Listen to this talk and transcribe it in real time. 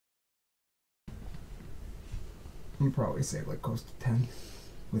I'm probably say like close to 10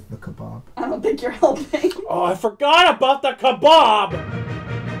 with the kebab. I don't think you're helping. Oh, I forgot about the kebab!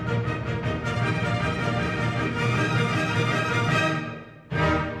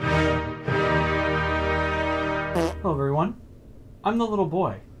 Hello everyone, I'm the little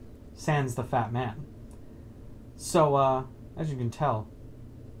boy, sans the fat man. So, as you can tell,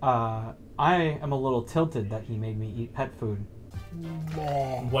 I am a little tilted that he made me eat pet food.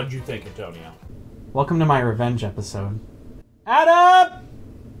 What'd you think, Antonio? Welcome to my revenge episode. Adam!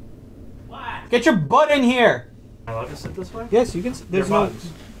 What? Get your butt in here! Am I allowed to sit this way? Yes, you can. They're bugs.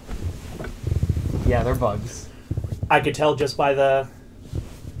 Yeah, they're bugs. I could tell just by the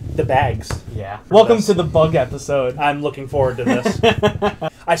bags. Yeah. Welcome this. to the bug episode. I'm looking forward to this.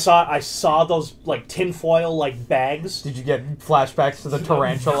 I saw those like tinfoil like bags. Did you get flashbacks to the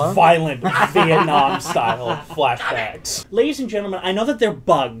tarantula? Violent Vietnam style flashbacks. Ladies and gentlemen, I know that they're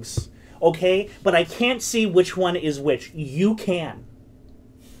bugs, okay? But I can't see which one is which. You can.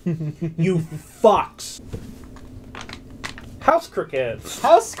 You fucks. House crickets.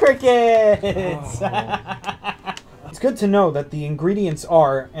 House crickets! Oh. It's good to know that the ingredients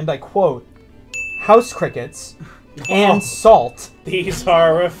are, and I quote, house crickets and salt. These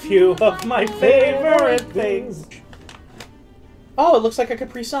are a few of my favorite things. Oh, it looks like a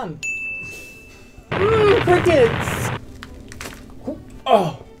Capri Sun. Crickets!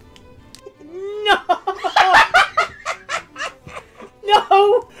 Oh. No!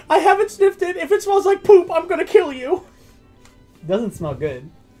 No! I haven't sniffed it. If it smells like poop, I'm gonna kill you. It doesn't smell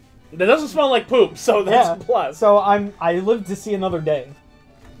good. It doesn't smell like poop, so that's plus. So I live to see another day.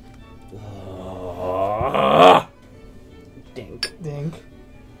 Dink. Dink.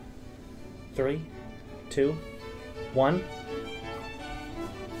 3, 2, 1.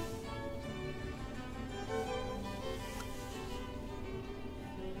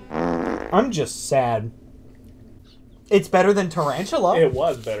 I'm just sad. It's better than tarantula. It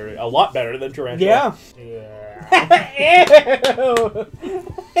was better. A lot better than tarantula. Yeah. Ew.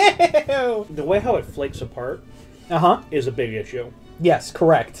 Ew. The way how it flakes apart is a big issue. Yes,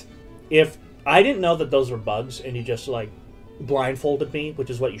 correct. If I didn't know that those were bugs and you just like blindfolded me, which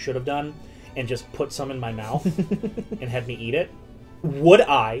is what you should have done, and just put some in my mouth and had me eat it, would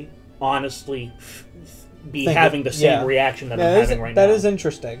I honestly be having the same reaction that I'm having right now? That is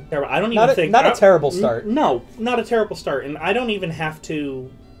interesting. I don't even think... Not a terrible start. No, not a terrible start. And I don't even have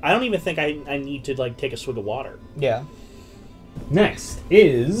to... I don't even think I need to like take a swig of water. Yeah. Next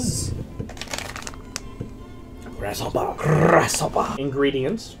is... Grasshopper.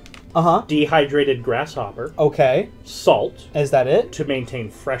 Ingredients. Dehydrated grasshopper. Okay. Salt. Is that it? To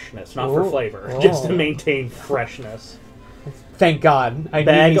maintain freshness, not for flavor. Oh. Just to maintain freshness. Thank God. I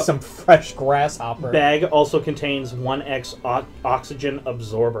need me some fresh grasshopper. Bag also contains 1x oxygen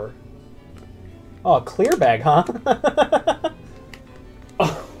absorber. Oh, a clear bag, huh?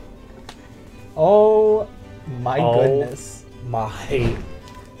 Oh my goodness. My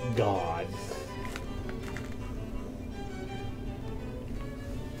God.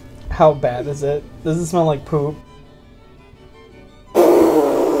 How bad is it? Does it smell like poop?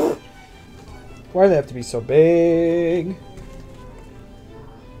 Why do they have to be so big?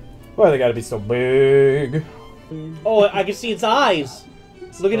 Why do they gotta be so big? Oh, I can see its eyes.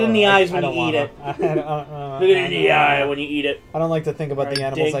 Look it in the eyes when you eat it. Look it in the eye when you eat it. I don't like to think about the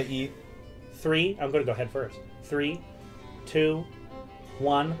animals I eat. 3, I'm gonna go head first. 3, 2,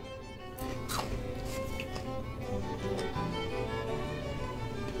 1.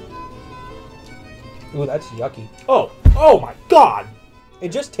 Ooh, that's yucky. Oh my God! It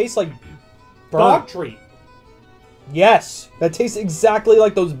just tastes like dog treat. Yes, that tastes exactly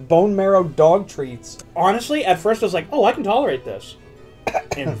like those bone marrow dog treats. Honestly, at first I was like, oh, I can tolerate this.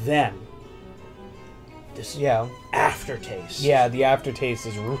 And then, this aftertaste. Yeah, the aftertaste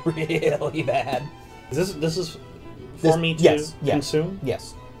is really bad. This is for me to consume?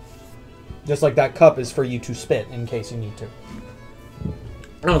 Yes. Just like that cup is for you to spit in case you need to.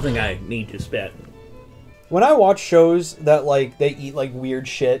 I don't think I need to spit. When I watch shows that like they eat like weird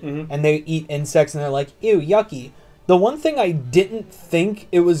shit and they eat insects and they're like, ew, yucky. The one thing I didn't think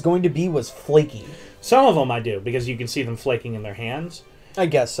it was going to be was flaky. Some of them I do, because you can see them flaking in their hands. I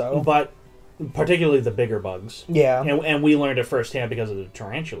guess so. But particularly the bigger bugs. Yeah. And we learned it firsthand because of the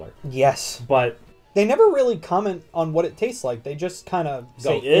tarantula. Yes. But they never really comment on what it tastes like. They just kind of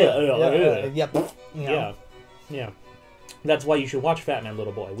say, yeah. That's why you should watch Fat Man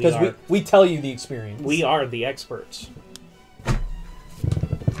Little Boy. Because we tell you the experience. We are the experts. Want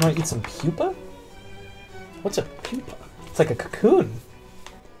to eat some pupa? What's a pupa? It's like a cocoon.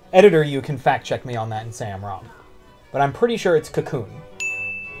 Editor, you can fact check me on that and say I'm wrong. But I'm pretty sure it's cocoon.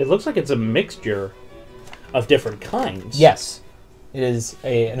 It looks like it's a mixture Of different kinds? Yes. It is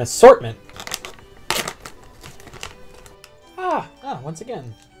an assortment. Once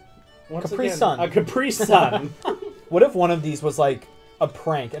again. Capri Sun. A Capri Sun. What if one of these was like a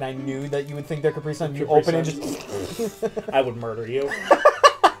prank and I knew that you would think they're Capri Sun? You open it and just... I would murder you.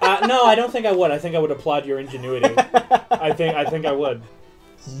 No, I don't think I would. I think I would applaud your ingenuity. I think I would.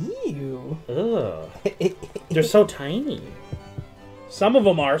 Ew. Ugh. They're so tiny. Some of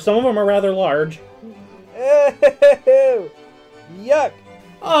them are. Some of them are rather large. Yuck.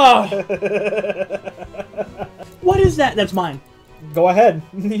 Oh. What is that? That's mine. Go ahead.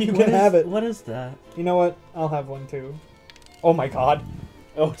 You can have it. What is that? You know what? I'll have one too. Oh my god.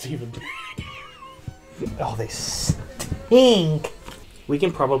 Oh, it's even big. Oh, they stink. We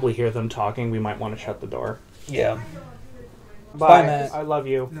can probably hear them talking. We might want to shut the door. Yeah. Bye, Matt. I love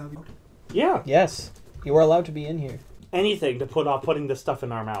you. No. Yeah. Yes. You are allowed to be in here. Anything to put off putting this stuff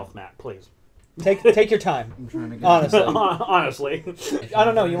in our mouth, Matt, please. Take your time. I'm trying to get Honestly. Honestly. I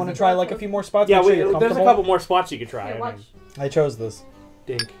don't know. You want to try like a few more spots? Yeah, Make sure you're there's a comfortable? couple more spots you could try. Here, I watch. mean, I chose this.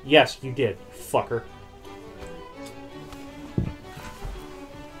 dink. Yes, you did, fucker.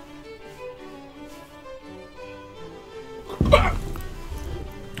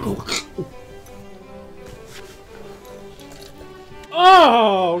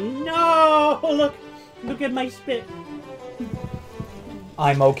 Oh no! Look at my spit.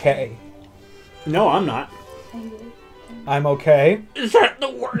 I'm okay. No, I'm not. I'm okay. Is that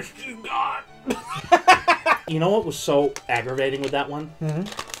the worst you got? You know what was so aggravating with that one? Mm-hmm.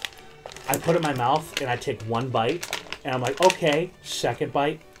 I put it in my mouth and I take one bite and I'm like, okay, second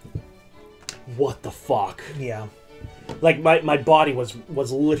bite. What the fuck? Yeah. Like my body was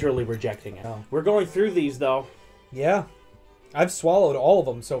literally rejecting it. Oh. We're going through these though. Yeah. I've swallowed all of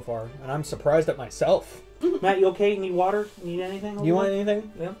them so far, and I'm surprised at myself. Matt, you okay? Need water? Need anything? You want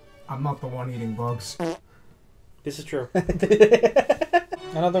anything? Yeah. I'm not the one eating bugs. This is true.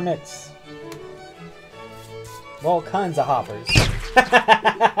 Another mix. Of all kinds of hoppers.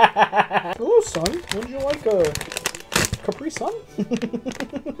 Hello, son. Would you like a Capri Sun?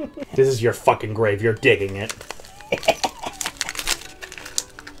 This is your fucking grave. You're digging it.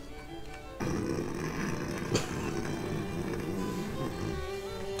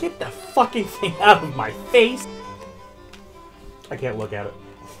 Get the fucking thing out of my face! I can't look at it.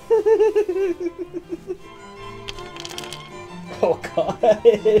 Oh, God.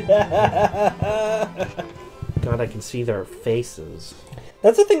 God, I can see their faces.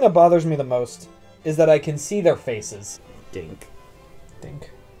 That's the thing that bothers me the most, is that I can see their faces. Dink. Think.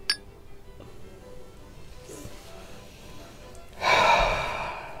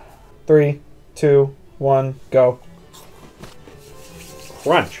 Three, 2, 1, go.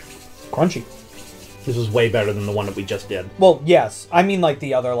 Crunch. Crunchy. This is way better than the one that we just did. Well, yes. I mean, like,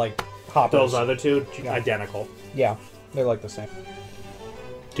 the other, like, hoppers. Those other two, Yeah. identical. Yeah, they're, like, the same.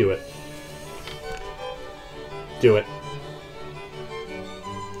 Do it. Do it.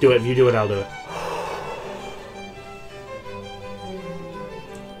 Do it. If you do it, I'll do it.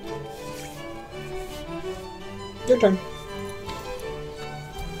 Your turn.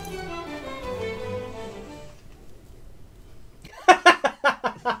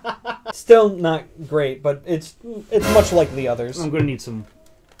 Still not great, but it's much like the others. I'm gonna need some...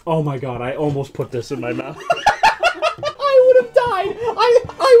 Oh my god, I almost put this in my mouth. I would have died.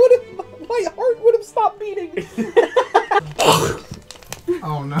 I would have. My heart would have stopped beating.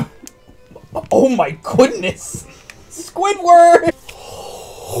 Oh no. Oh my goodness, Squidward!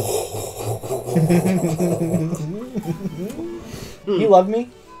 You love me?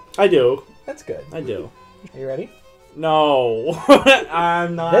 I do. That's good. I do. Are you ready? No.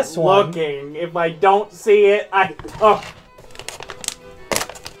 I'm not This one. looking. If I don't see it, I... Oh.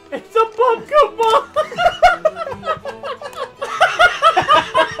 It's a pumpkin ball!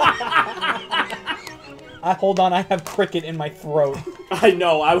 Hold on, I have cricket in my throat. I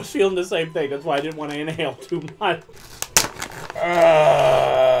know, I was feeling the same thing. That's why I didn't want to inhale too much.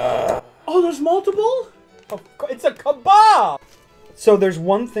 Oh, there's multiple? It's a kebab! So there's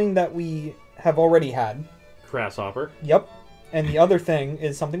one thing that we have already had. Grasshopper. Yep. And the other thing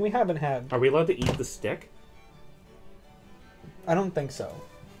is something we haven't had. Are we allowed to eat the stick? I don't think so.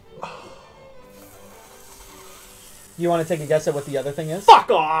 You want to take a guess at what the other thing is?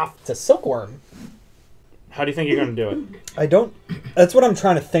 Fuck off! It's a silkworm. How do you think you're going to do it? I don't... That's what I'm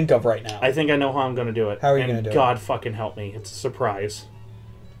trying to think of right now. I think I know how I'm going to do it. How are you And gonna do it? God fucking help me. It's a surprise.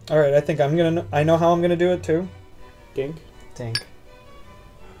 Alright, I think I'm gonna... I know how I'm gonna do it, too. Dink. Dink.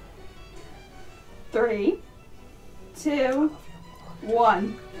 3, 2,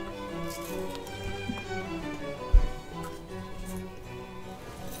 1.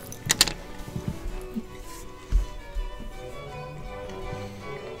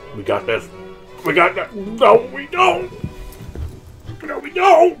 We got this. We got that. No, we don't. No, we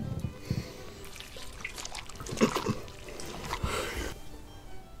don't.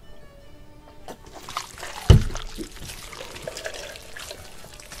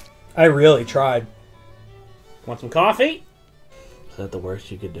 I really tried. Want some coffee? Is that the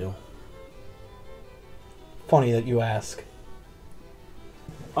worst you could do? Funny that you ask.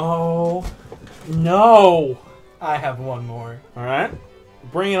 Oh, no. I have one more. All right.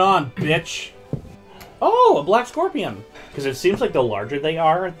 Bring it on, bitch. Oh, a black scorpion. Because it seems like the larger they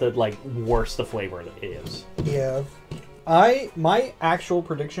are, the worse the flavor is. Yeah. My actual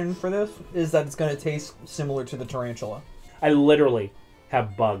prediction for this is that it's going to taste similar to the tarantula. I literally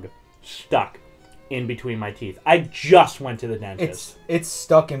have bug stuck in between my teeth. I just went to the dentist. It's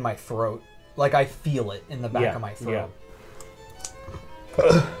stuck in my throat. Like, I feel it in the back of my throat.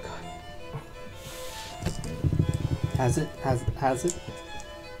 Yeah. Has it?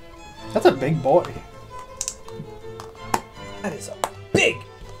 That's a big boy. That's a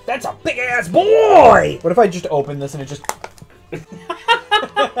big ass boy! What if I just open this and it just...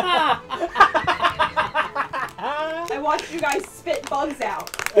 I watched you guys spit bugs out.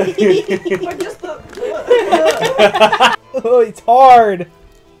 But just the... Oh, it's hard.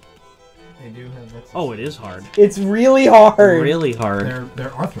 They do have that. Oh, it is hard. It's really hard. Really hard.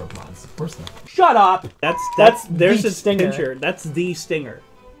 They're arthropods, of course. Though. Shut up. There's the a stinger. stinger. That's the stinger.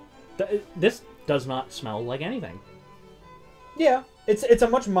 This does not smell like anything. Yeah, it's a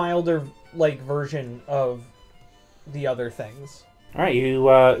much milder version of the other things. All right, you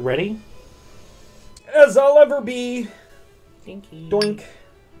ready? As I'll ever be. Dinky. Doink.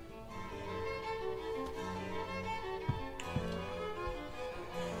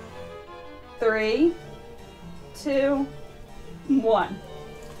 Three, two, one.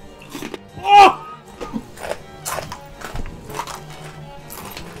 Oh!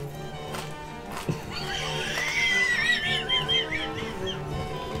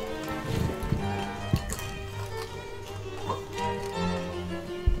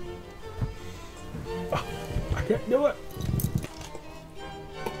 I can't do it.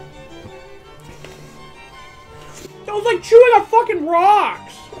 That was like chewing on fucking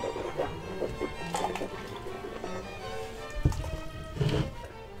rocks.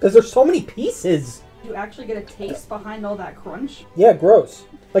 Because there's so many pieces. You actually get a taste behind all that crunch? Yeah, gross.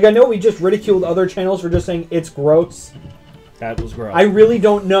 Like, I know we just ridiculed other channels for just saying it's gross. That was gross. I really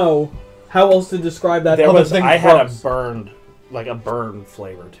don't know how else to describe that. I had a burned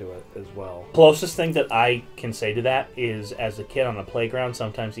flavor to it as well. Closest thing that I can say to that is, as a kid on the playground,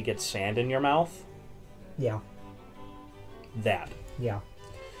 sometimes you get sand in your mouth. Yeah. That. Yeah.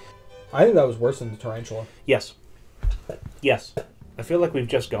 I think that was worse than the tarantula. Yes. Yes. I feel like we've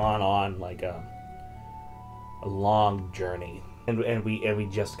just gone on like a long journey, and we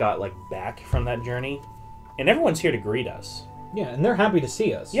just got back from that journey, and everyone's here to greet us. Yeah, and they're happy to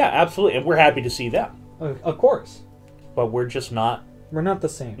see us. Yeah, absolutely, and we're happy to see them. Of course. But we're just not. We're not the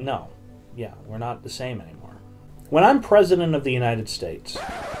same. No. Yeah, we're not the same anymore. When I'm president of the United States,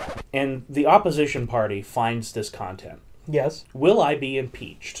 and the opposition party finds this content, Yes. will I be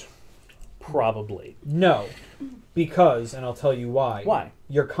impeached? Probably. No. Because, and I'll tell you why. Why?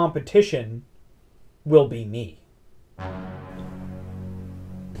 Your competition will be me.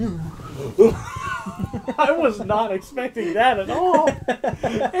 I was not expecting that at all. And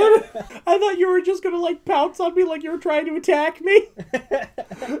I thought you were just gonna pounce on me like you were trying to attack me.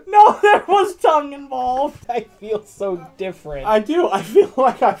 No, there was tongue involved. I feel so different. I do. I feel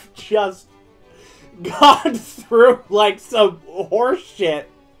like I've just gone through some horse shit.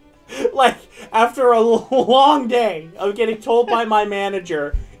 After a long day of getting told by my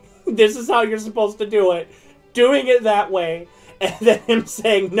manager, this is how you're supposed to do it, doing it that way, and then him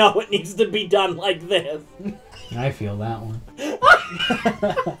saying, no, it needs to be done like this. I feel that one.